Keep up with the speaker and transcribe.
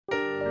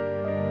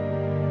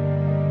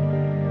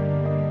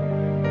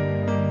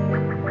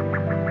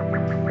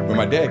When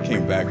my dad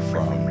came back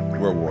from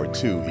World War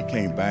II, he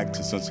came back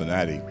to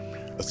Cincinnati,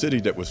 a city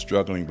that was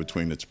struggling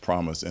between its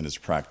promise and its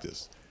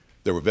practice.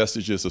 There were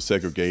vestiges of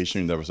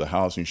segregation, there was a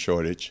housing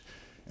shortage,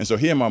 and so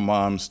he and my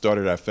mom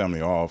started our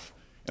family off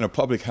in a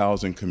public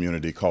housing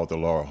community called the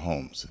Laurel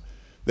Homes.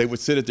 They would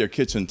sit at their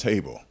kitchen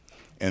table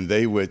and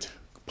they would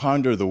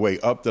ponder the way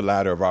up the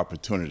ladder of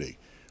opportunity.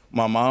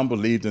 My mom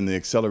believed in the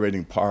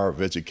accelerating power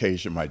of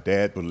education. My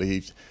dad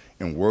believed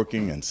in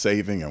working and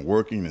saving and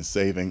working and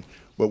saving.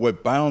 But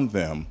what bound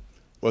them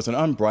was an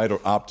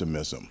unbridled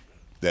optimism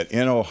that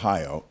in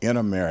Ohio, in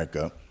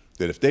America,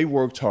 that if they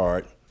worked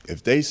hard,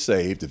 if they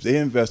saved, if they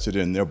invested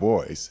in their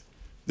boys,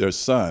 their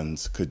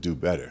sons could do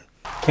better.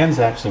 Ken's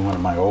actually one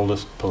of my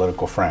oldest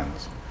political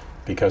friends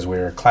because we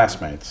were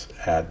classmates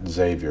at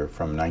Xavier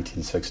from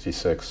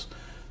 1966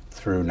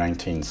 through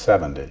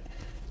 1970.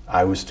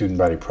 I was student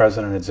body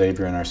president at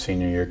Xavier in our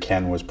senior year.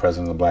 Ken was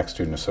president of the Black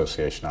Student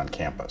Association on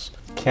campus.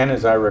 Ken,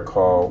 as I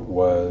recall,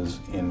 was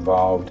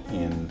involved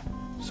in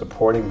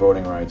supporting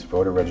voting rights,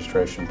 voter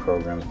registration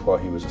programs while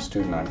he was a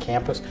student on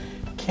campus.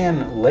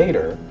 Ken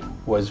later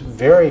was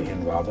very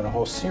involved in a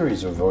whole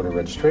series of voter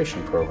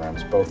registration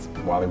programs, both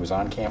while he was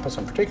on campus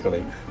and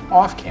particularly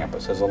off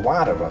campus, as a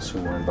lot of us who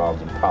were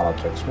involved in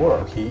politics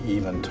were. He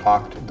even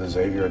talked the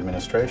Xavier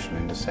administration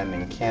into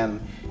sending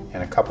Ken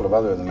and a couple of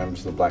other members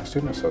of the Black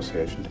Student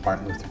Association to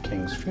Martin Luther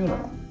King's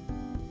funeral.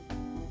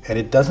 And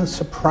it doesn't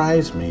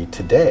surprise me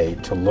today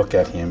to look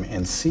at him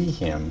and see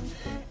him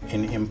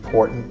in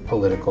important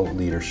political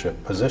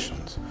leadership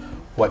positions.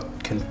 What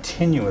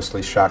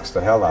continuously shocks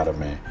the hell out of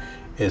me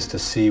is to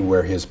see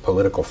where his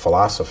political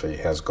philosophy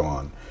has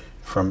gone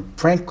from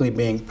frankly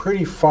being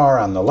pretty far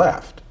on the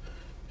left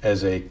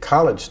as a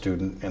college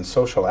student and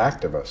social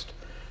activist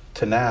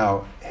to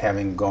now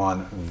having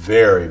gone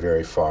very,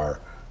 very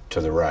far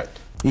to the right.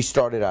 He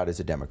started out as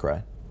a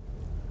Democrat,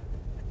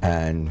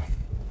 and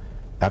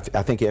I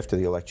think after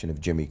the election of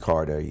Jimmy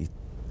Carter,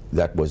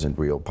 that wasn't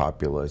real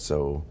popular,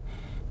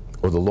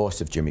 or the loss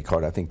of Jimmy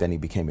Carter, I think then he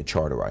became a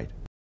Charterite.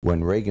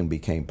 When Reagan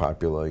became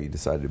popular, he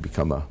decided to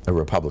become a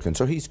Republican.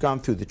 So he's gone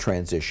through the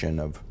transition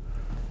of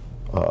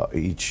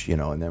each,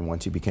 and then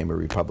once he became a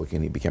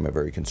Republican, he became a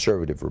very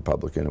conservative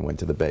Republican and went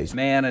to the base.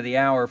 Man of the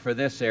hour for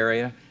this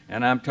area,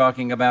 and I'm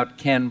talking about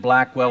Ken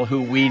Blackwell,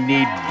 who we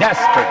need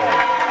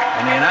desperately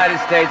in the United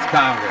States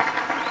Congress.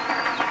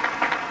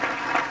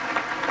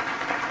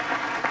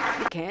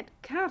 You can't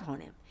count on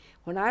him.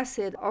 When I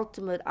said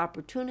ultimate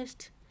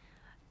opportunist,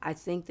 I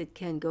think that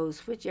Ken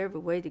goes whichever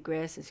way the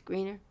grass is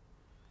greener.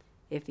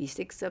 If he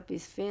sticks up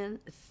his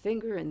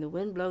finger and the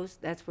wind blows,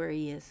 that's where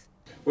he is.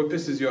 What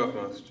pisses you off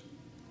most?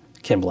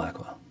 Ken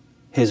Blackwell,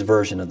 his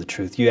version of the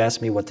truth. You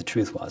asked me what the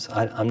truth was.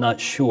 I'm not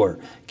sure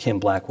Ken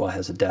Blackwell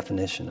has a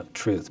definition of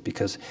truth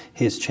because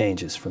his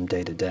changes from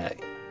day to day.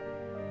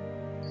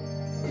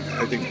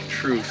 I think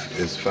truth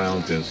is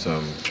found in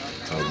some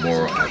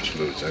moral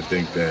absolutes. I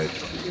think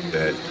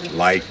that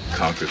light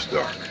conquers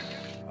dark.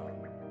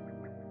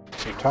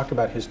 We talked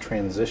about his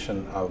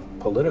transition of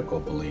political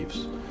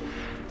beliefs.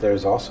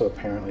 There's also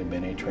apparently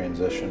been a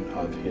transition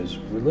of his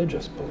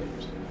religious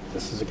beliefs.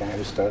 This is a guy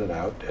who started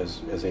out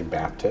as a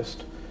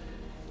Baptist.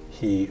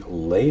 He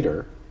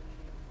later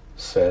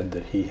said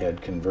that he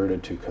had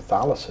converted to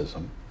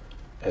Catholicism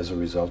as a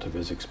result of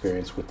his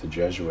experience with the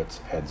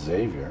Jesuits at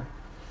Xavier.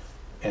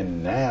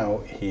 And now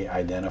he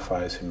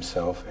identifies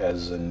himself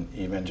as an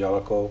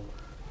evangelical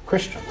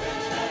Christian.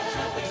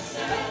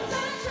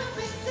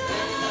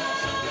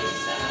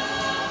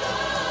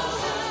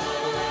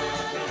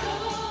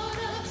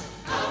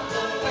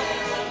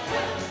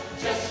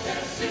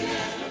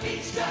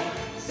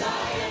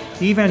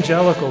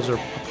 Evangelicals are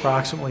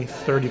approximately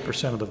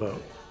 30% of the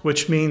vote,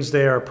 which means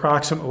they are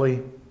approximately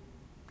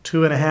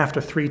 2.5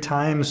 to 3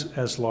 times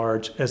as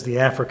large as the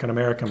African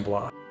American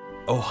bloc.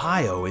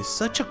 Ohio is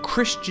such a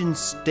Christian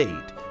state.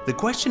 The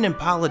question in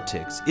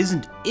politics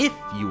isn't if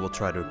you will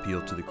try to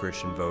appeal to the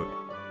Christian vote,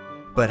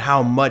 but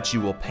how much you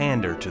will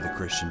pander to the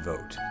Christian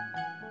vote.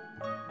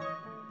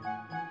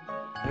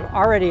 It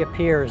already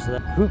appears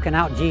that who can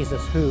out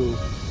Jesus who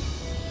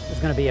is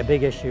going to be a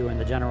big issue in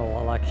the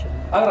general election.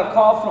 I got a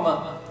call from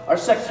our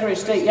Secretary of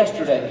State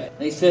yesterday.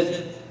 They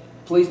said,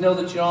 please know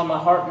that you're on my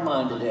heart and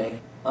mind today.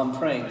 I'm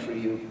praying for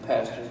you,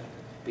 Pastor,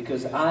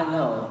 because I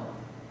know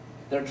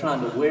they're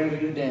trying to wear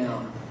you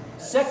down.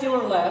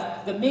 Secular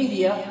left, the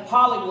media,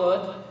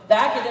 Hollywood, the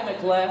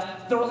academic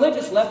left, the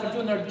religious left are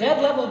doing their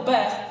dead level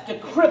best to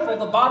cripple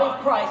the body of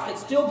Christ that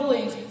still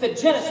believes that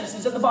Genesis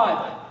is in the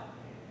Bible.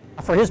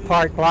 For his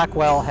part,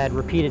 Blackwell had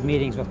repeated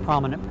meetings with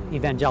prominent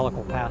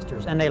evangelical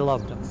pastors, and they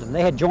loved him.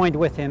 They had joined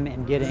with him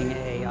in getting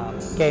a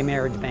gay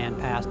marriage ban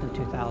passed in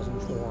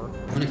 2004.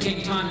 When it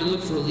came time to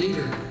look for a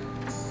leader,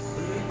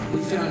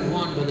 we found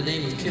one by the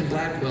name of Ken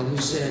Blackwell who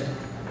said,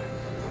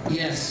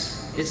 yes,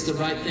 it's the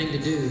right thing to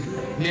do.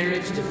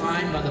 Marriage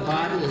defined by the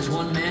Bible as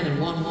one man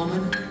and one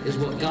woman is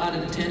what God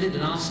intended,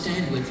 and I'll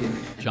stand with you.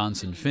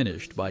 Johnson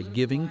finished by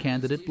giving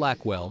candidate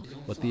Blackwell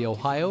what the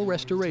Ohio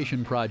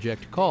Restoration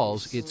Project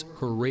calls its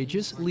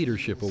Courageous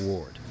Leadership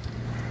Award.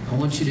 I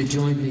want you to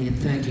join me in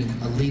thanking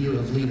a leader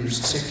of leaders,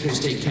 Secretary of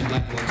State Ken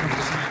Blackwell. Come to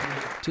this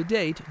mic. To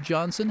date,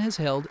 Johnson has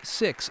held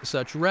 6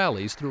 such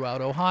rallies throughout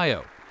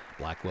Ohio.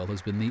 Blackwell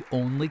has been the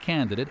only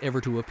candidate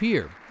ever to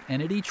appear,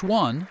 and at each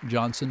one,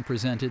 Johnson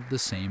presented the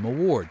same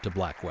award to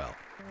Blackwell.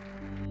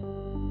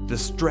 The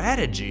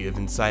strategy of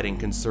inciting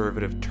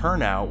conservative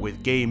turnout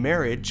with gay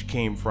marriage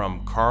came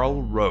from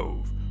Karl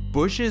Rove,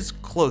 Bush's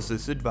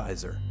closest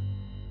advisor.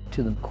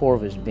 To the core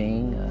of his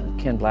being,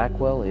 Ken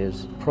Blackwell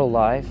is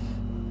pro-life,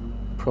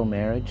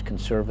 pro-marriage,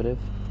 conservative,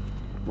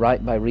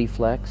 right by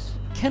reflex.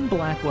 Ken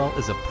Blackwell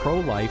is a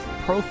pro-life,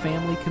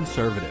 pro-family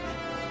conservative.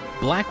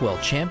 Blackwell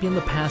championed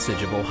the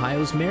passage of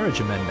Ohio's marriage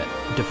amendment,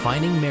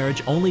 defining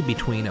marriage only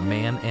between a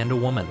man and a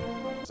woman.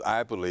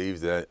 I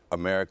believe that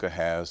America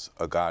has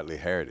a godly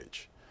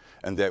heritage,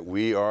 and that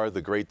we are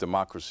the great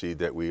democracy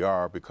that we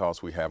are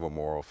because we have a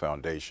moral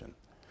foundation.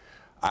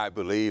 I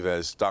believe,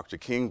 as Dr.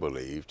 King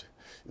believed,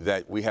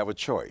 that we have a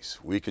choice.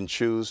 We can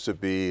choose to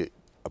be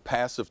a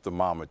passive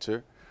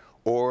thermometer,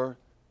 or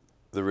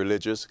the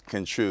religious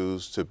can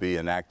choose to be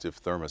an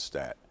active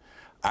thermostat.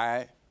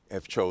 I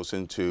have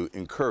chosen to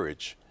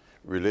encourage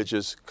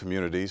religious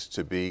communities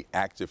to be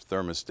active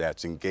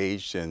thermostats,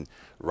 engaged in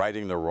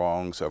righting the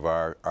wrongs of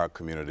our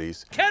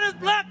communities. Kenneth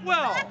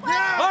Blackwell,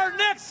 our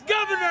next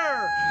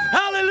governor!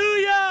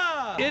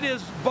 Hallelujah! It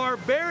is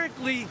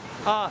barbarically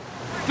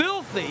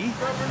filthy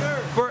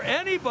for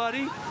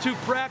anybody to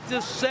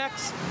practice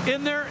sex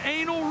in their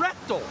anal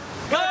rectal.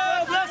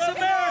 God bless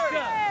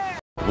America!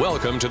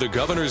 Welcome to the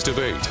Governor's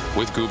Debate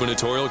with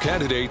gubernatorial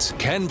candidates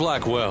Ken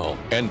Blackwell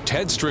and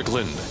Ted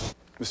Strickland.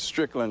 Mr.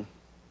 Strickland,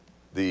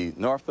 the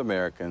North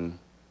American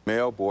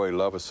Male Boy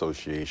Love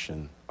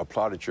Association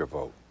applauded your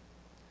vote.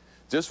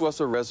 This was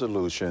a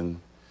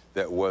resolution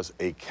that was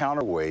a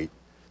counterweight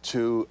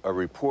to a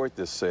report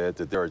that said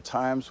that there are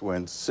times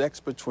when sex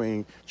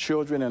between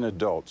children and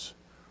adults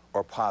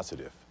are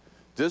positive.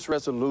 This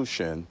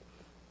resolution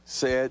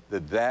said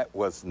that that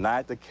was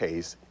not the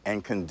case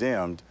and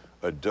condemned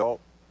adult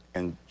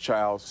and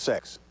child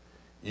sex.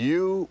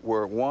 You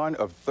were one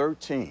of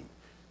 13.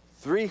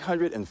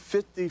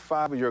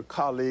 355 of your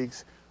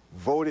colleagues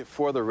voted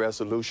for the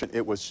resolution.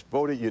 It was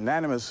voted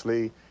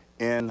unanimously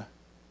in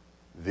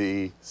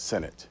the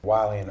Senate.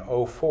 While in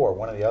 2004,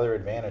 one of the other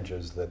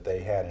advantages that they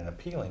had in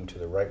appealing to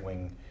the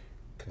right-wing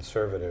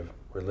conservative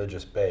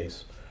religious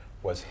base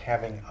was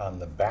having on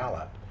the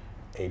ballot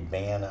a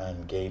ban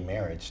on gay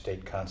marriage,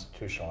 state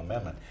constitutional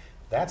amendment.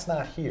 That's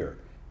not here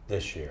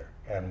this year.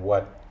 And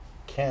what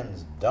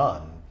Ken's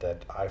done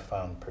that I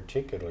found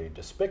particularly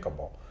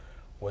despicable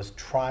was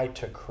try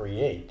to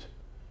create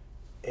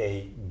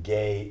a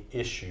gay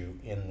issue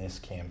in this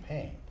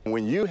campaign.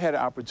 When you had an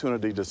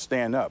opportunity to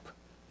stand up,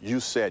 you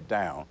sat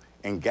down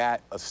and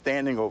got a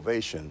standing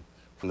ovation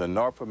from the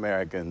North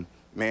American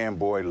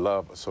Man-Boy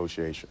Love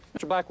Association.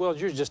 Mr. Blackwell,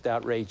 you're just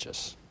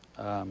outrageous.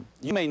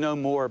 You may know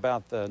more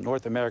about the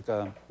North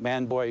America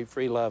Man-Boy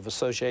Free Love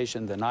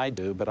Association than I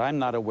do, but I'm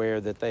not aware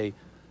that they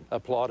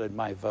applauded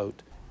my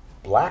vote.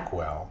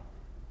 Blackwell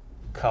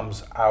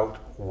comes out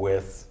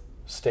with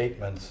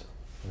statements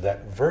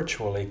that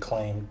virtually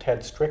claim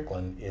Ted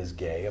Strickland is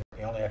gay.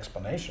 The only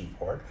explanation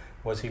for it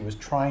was he was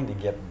trying to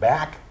get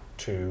back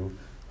to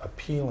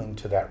appealing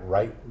to that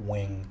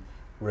right-wing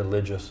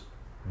religious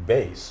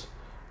base,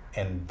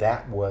 and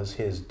that was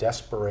his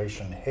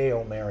desperation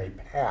Hail Mary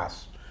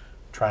pass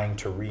trying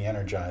to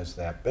re-energize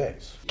that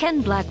base.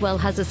 Ken Blackwell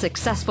has a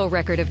successful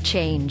record of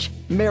change.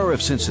 Mayor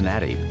of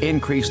Cincinnati,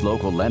 increased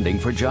local lending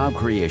for job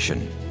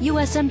creation.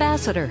 U.S.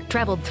 Ambassador,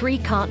 traveled 3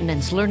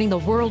 continents learning the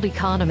world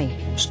economy.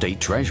 State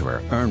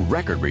Treasurer, earned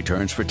record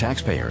returns for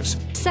taxpayers.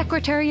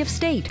 Secretary of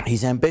State.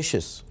 He's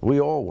ambitious.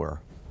 We all were.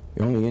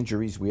 The only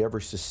injuries we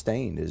ever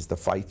sustained is the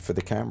fight for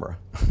the camera.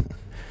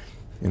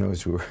 You know,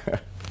 as we were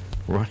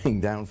running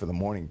down for the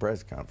morning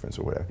press conference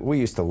or whatever. We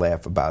used to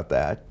laugh about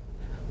that,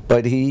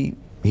 but he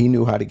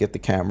knew how to get the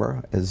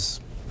camera, as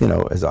you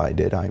know, as I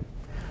did.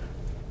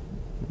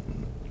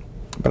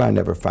 But I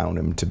never found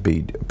him to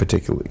be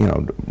particularly, you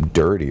know,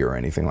 dirty or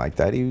anything like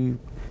that. He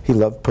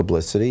loved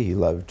publicity. He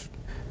loved,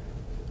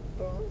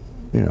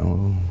 you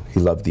know,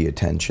 he loved the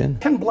attention.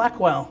 Ken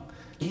Blackwell,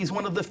 he's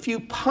one of the few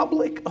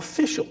public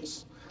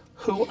officials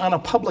who, on a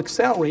public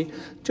salary,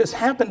 just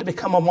happened to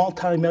become a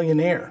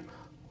multimillionaire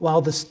while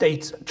the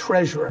state's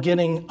treasurer,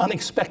 getting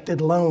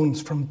unexpected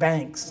loans from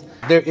banks.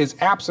 There is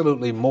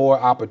absolutely more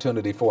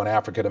opportunity for an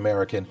African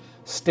American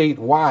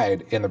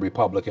statewide in the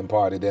Republican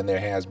Party than there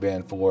has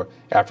been for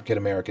African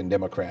American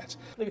Democrats.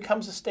 He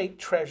becomes a state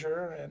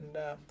treasurer,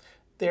 and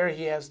there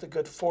he has the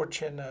good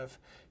fortune of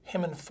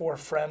him and 4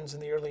 friends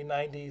in the early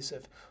 90s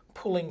of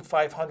pulling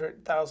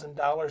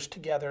 $500,000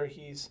 together.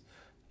 He's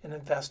an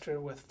investor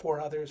with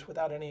 4 others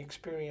without any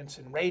experience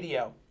in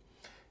radio.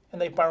 And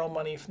they borrow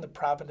money from the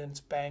Providence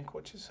Bank,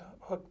 which is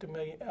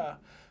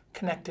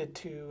connected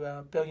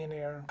to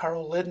billionaire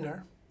Carl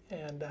Lidner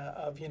and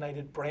of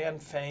United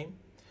Brand fame.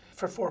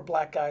 For 4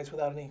 black guys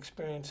without any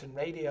experience in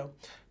radio,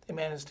 they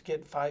managed to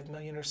get $5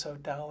 million or so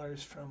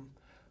from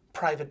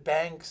private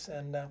banks,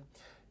 and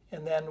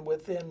And then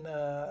within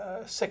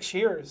 6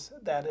 years,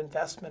 that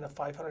investment of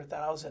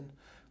 $500,000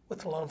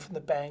 with a loan from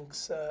the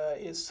banks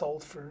is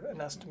sold for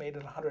an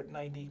estimated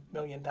 $190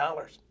 million.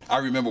 I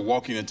remember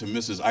walking into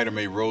Mrs. Ida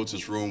Mae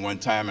Rhodes' room one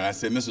time, and I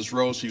said, Mrs.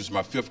 Rhodes, she was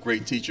my 5th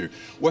grade teacher,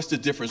 what's the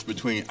difference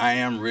between I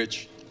am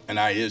rich and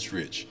I is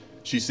rich?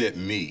 She said,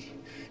 me.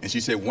 And she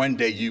said, one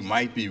day you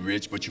might be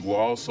rich, but you will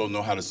also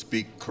know how to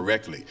speak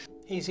correctly.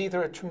 He's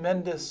either a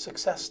tremendous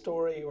success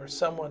story or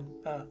someone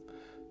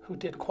who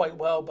did quite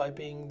well by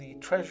being the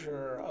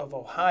treasurer of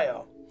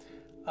Ohio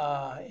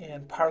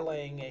and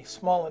parlaying a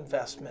small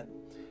investment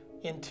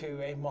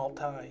into a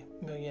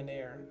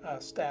multi-millionaire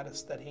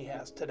status that he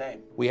has today.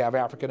 We have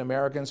African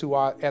Americans who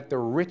are at the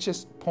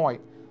richest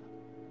point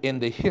in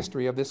the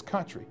history of this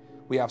country.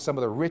 We have some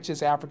of the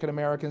richest African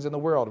Americans in the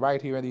world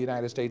right here in the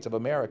United States of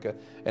America,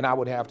 and I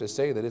would have to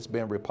say that it's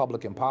been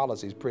Republican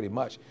policies pretty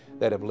much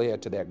that have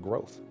led to that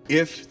growth.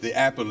 If the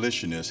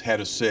abolitionists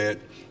had said,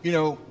 you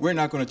know, we're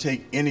not going to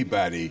take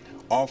anybody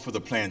off of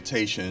the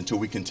plantation until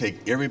we can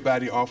take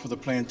everybody off of the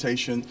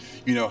plantation,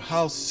 you know,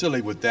 how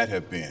silly would that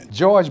have been?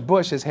 George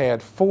Bush has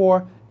had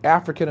 4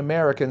 African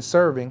Americans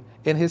serving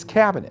in his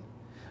cabinet.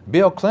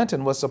 Bill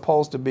Clinton was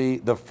supposed to be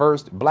the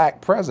first black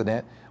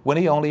president when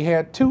he only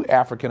had 2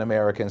 African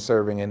Americans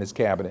serving in his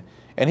cabinet.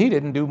 And he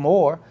didn't do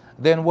more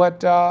than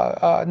what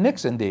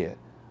Nixon did,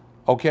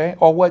 okay?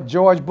 Or what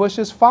George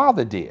Bush's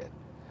father did,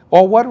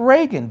 or what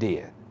Reagan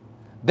did.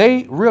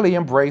 They really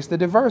embraced the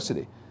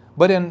diversity.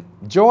 But in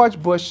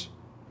George Bush,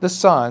 the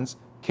son's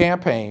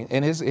campaign,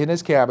 in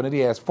his cabinet, he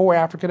has 4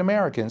 African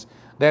Americans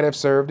that have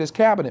served as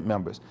cabinet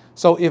members.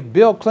 So if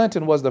Bill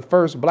Clinton was the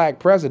first black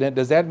president,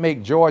 does that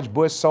make George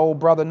Bush soul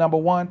brother number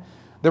 1?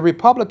 The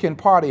Republican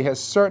Party has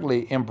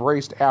certainly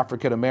embraced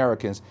African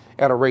Americans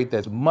at a rate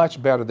that's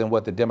much better than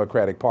what the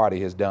Democratic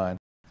Party has done.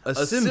 A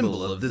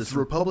symbol of this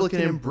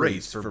Republican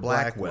embrace for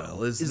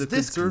Blackwell is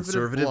this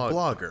conservative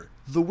blogger,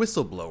 The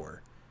Whistleblower.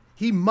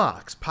 He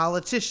mocks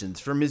politicians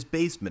from his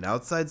basement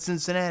outside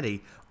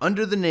Cincinnati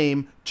under the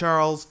name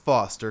Charles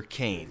Foster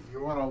Kane.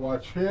 You want to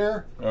watch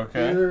here,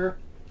 here,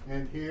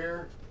 and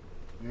here,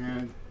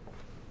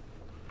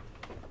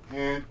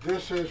 and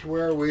this is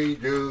where we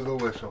do the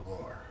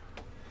whistleblower.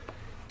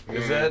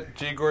 Is that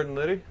G. Gordon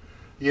Liddy?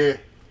 Yeah.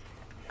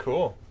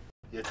 Cool.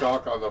 You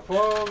talk on the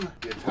phone,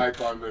 you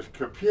type on the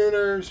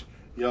computers,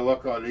 you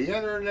look on the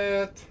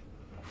internet,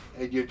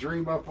 and you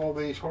dream up all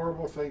these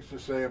horrible things to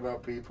say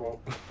about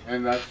people,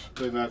 and that's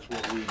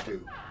what we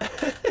do.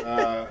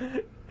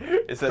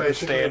 Is that the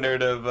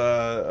standard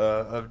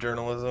of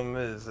journalism?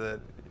 Is that?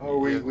 Oh,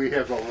 we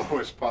have the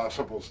lowest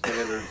possible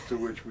standards to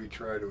which we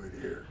try to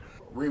adhere.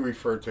 We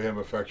refer to him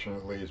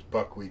affectionately as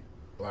Buckwheat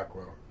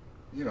Blackwell.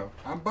 You know,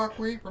 I'm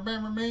Buckwheat,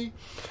 remember me?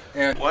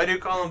 And why do you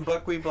call him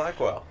Buckwheat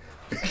Blackwell?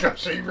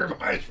 Because he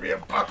reminds me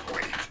of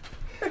Buckwheat.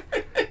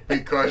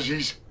 Because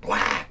he's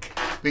black.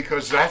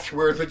 Because that's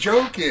where the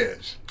joke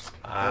is.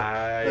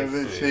 I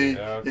see.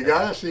 Okay. You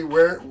gotta see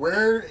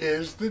where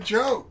is the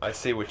joke. I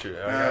see what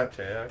you're. I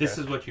gotcha. Okay. This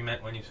is what you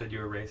meant when you said you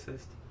were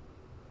racist?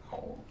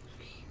 Oh,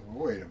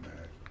 wait a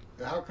minute.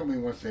 How come he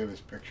wants to have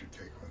his picture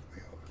taken with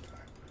me all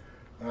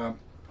the time?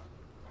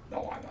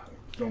 No, I'm not.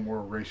 No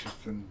more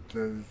racist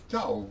than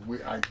no.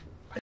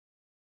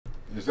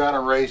 Is that a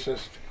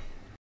racist?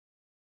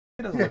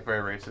 He doesn't look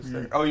very racist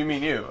there. Oh, you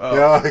mean you?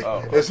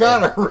 It's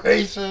not a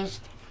racist.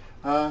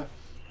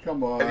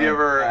 Come on. Have you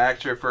ever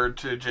actually referred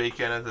to Jay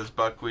Kenneth as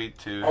Buckwheat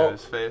to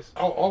his face?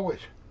 Oh, always.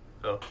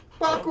 Oh.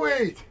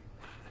 Buckwheat.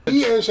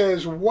 He is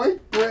as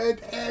white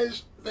bread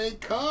as they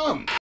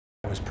come.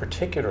 It was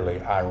particularly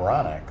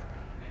ironic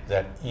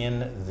that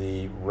in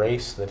the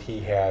race that he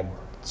had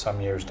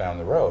some years down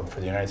the road for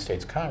the United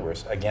States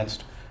Congress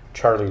against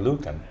Charlie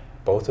Lucan,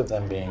 both of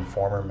them being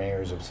former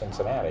mayors of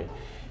Cincinnati,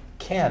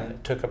 Ken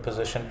took a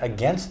position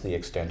against the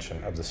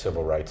extension of the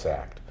Civil Rights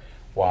Act,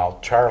 while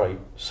Charlie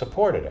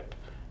supported it.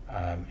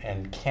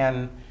 And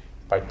Ken,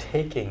 by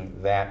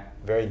taking that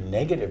very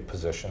negative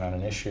position on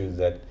an issue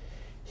that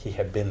he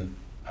had been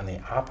on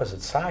the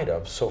opposite side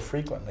of so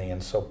frequently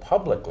and so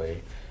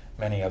publicly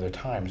many other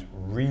times,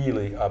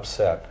 really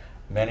upset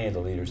many of the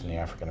leaders in the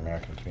African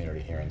American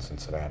community here in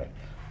Cincinnati.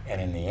 And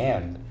in the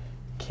end,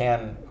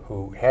 Ken,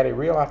 who had a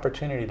real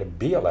opportunity to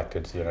be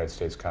elected to the United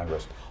States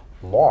Congress,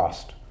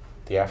 lost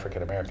the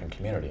African American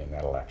community in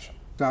that election.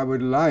 I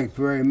would like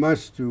very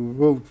much to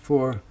vote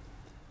for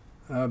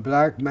a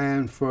black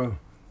man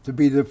to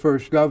be the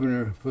first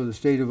governor for the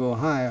state of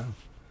Ohio,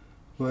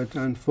 but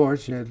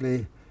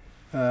unfortunately,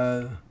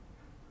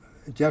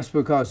 just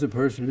because a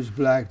person is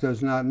black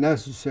does not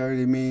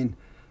necessarily mean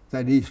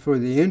that he's for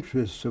the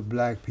interests of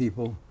black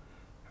people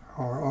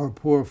or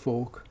poor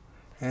folk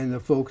and the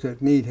folk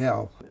that need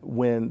help.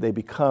 When they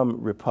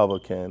become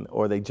Republican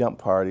or they jump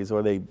parties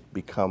or they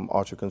become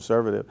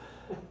ultra-conservative,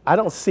 I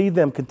don't see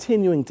them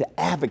continuing to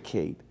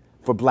advocate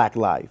for black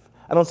life.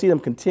 I don't see them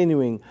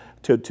continuing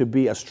to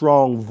be a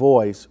strong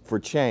voice for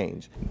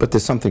change. But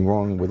there's something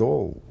wrong with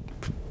all,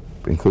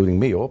 including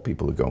me, all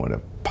people who go into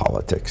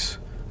politics.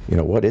 You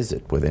know, what is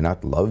it? Were they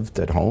not loved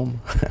at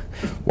home?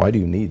 Why do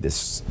you need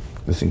this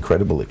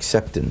incredible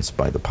acceptance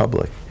by the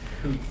public?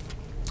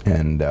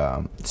 And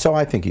so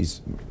I think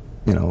he's,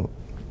 you know,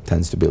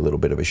 tends to be a little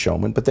bit of a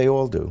showman, but they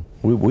all do.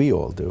 We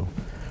all do.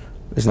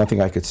 There's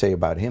nothing I could say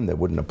about him that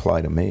wouldn't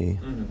apply to me.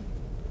 Mm-hmm.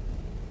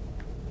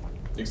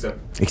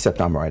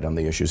 Except I'm right on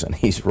the issues and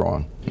he's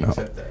wrong. No.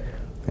 Except that.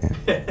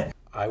 Yeah.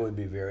 I would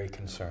be very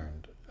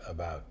concerned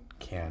about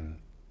Ken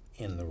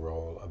in the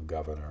role of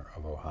governor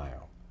of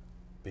Ohio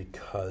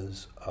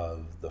because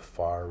of the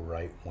far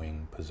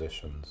right-wing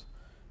positions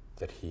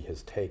that he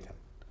has taken.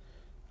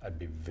 I'd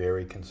be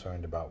very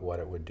concerned about what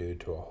it would do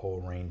to a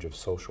whole range of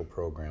social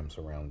programs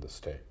around the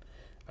state.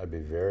 I'd be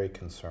very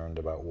concerned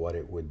about what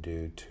it would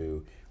do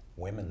to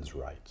women's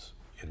rights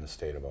in the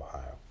state of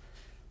Ohio.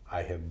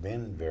 I have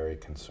been very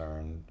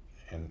concerned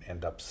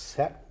and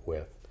upset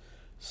with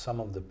some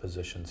of the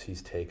positions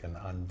he's taken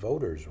on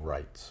voters'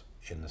 rights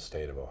in the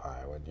state of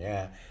Ohio. And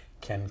yeah,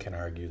 Ken can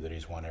argue that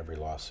he's won every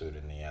lawsuit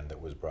in the end that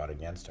was brought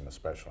against him,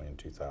 especially in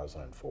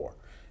 2004.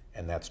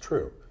 And that's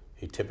true.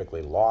 He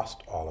typically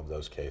lost all of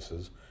those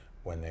cases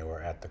when they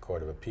were at the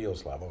Court of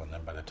Appeals level, and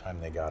then by the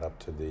time they got up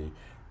to the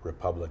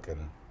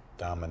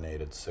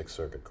Republican-dominated Sixth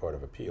Circuit Court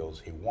of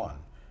Appeals, he won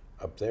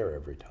up there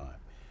every time.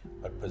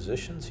 But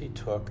positions he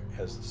took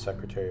as the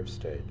Secretary of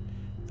State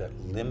that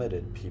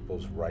limited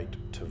people's right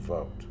to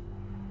vote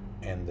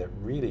and that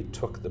really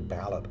took the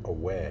ballot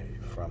away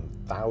from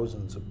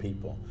thousands of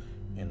people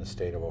in the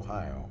state of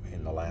Ohio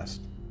in the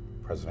last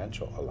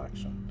presidential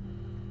election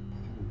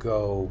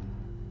go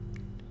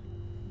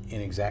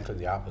in exactly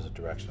the opposite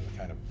direction of the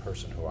kind of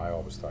person who I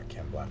always thought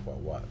Ken Blackwell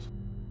was.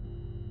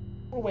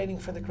 We're waiting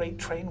for the great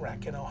train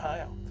wreck in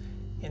Ohio.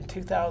 In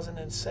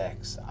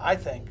 2006, I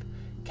think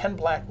Ken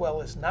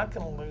Blackwell is not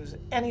going to lose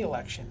any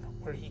election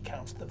where he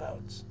counts the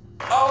votes.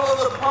 All of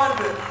the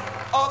pundits,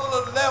 all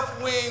of the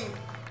left-wing,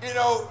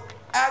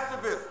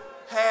 activists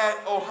had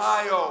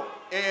Ohio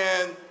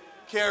in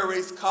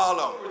Kerry's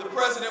column. The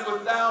president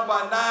was down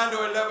by 9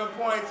 to 11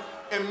 points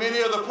in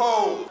many of the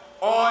polls.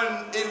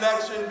 On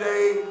election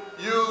day,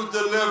 you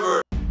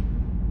delivered.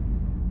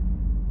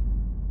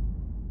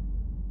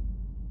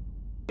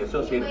 The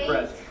Associated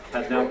Press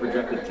has now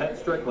projected Ted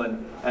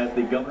Strickland as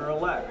the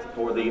governor-elect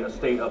for the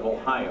state of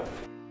Ohio.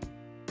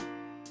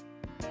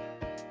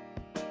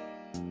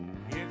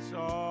 It's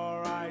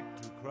all right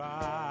to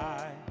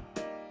cry.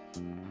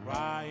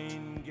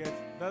 Crying gets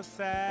the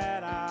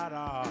sad out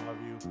of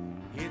you.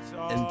 It's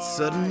all And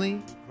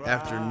suddenly,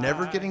 after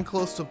never getting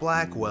close to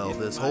Blackwell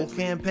this whole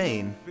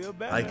campaign,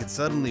 I could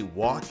suddenly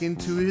walk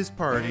into his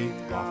party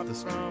off the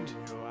street.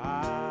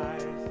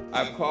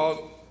 I've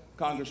called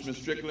Congressman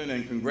Strickland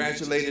and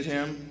congratulated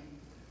him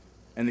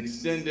and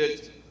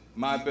extended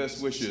my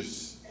best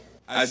wishes.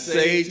 I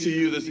say to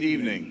you this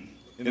evening,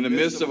 in the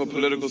midst of a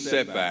political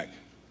setback,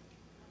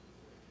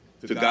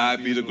 to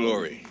God be the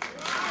glory.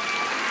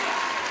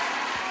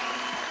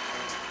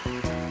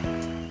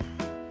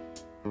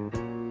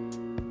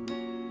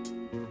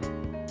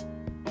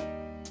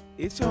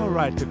 It's all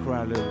right to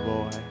cry, little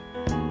boy.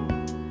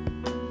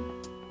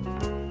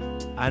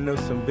 I know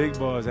some big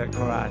boys that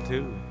cry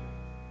too.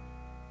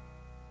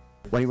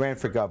 When he ran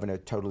for governor,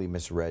 totally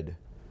misread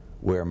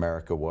where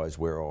America was,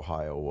 where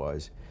Ohio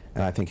was,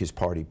 and I think his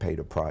party paid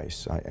a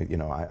price.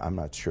 I'm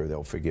not sure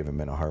they'll forgive him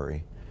in a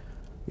hurry.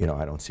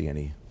 I don't see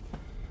any.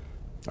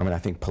 I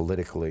think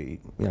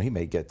politically, he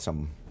may get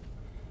somewhere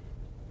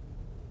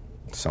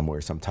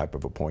some type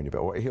of appointment,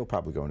 or he'll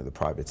probably go into the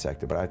private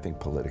sector, but I think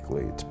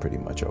politically it's pretty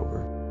much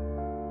over.